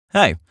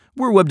Hi,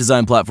 we're a web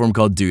design platform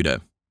called Duda.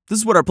 This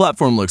is what our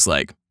platform looks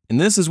like, and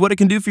this is what it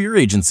can do for your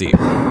agency.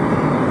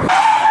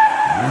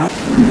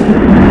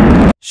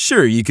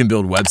 Sure, you can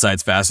build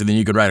websites faster than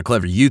you could write a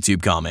clever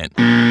YouTube comment,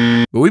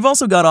 but we've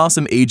also got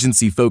awesome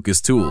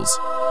agency-focused tools.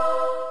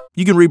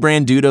 You can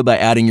rebrand Duda by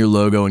adding your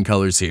logo and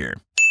colors here.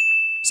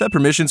 Set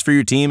permissions for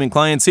your team and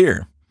clients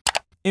here.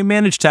 And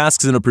manage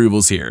tasks and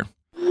approvals here.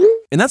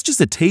 And that's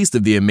just a taste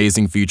of the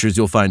amazing features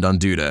you'll find on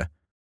Duda.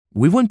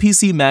 We've won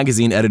PC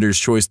Magazine Editor's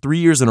Choice 3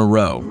 years in a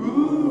row,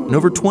 and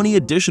over 20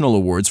 additional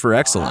awards for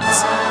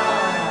excellence.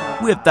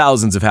 We have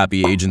thousands of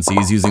happy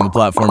agencies using the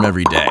platform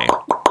every day.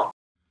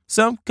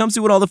 So come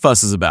see what all the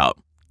fuss is about.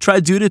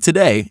 Try Duda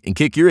today and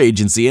kick your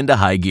agency into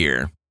high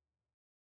gear.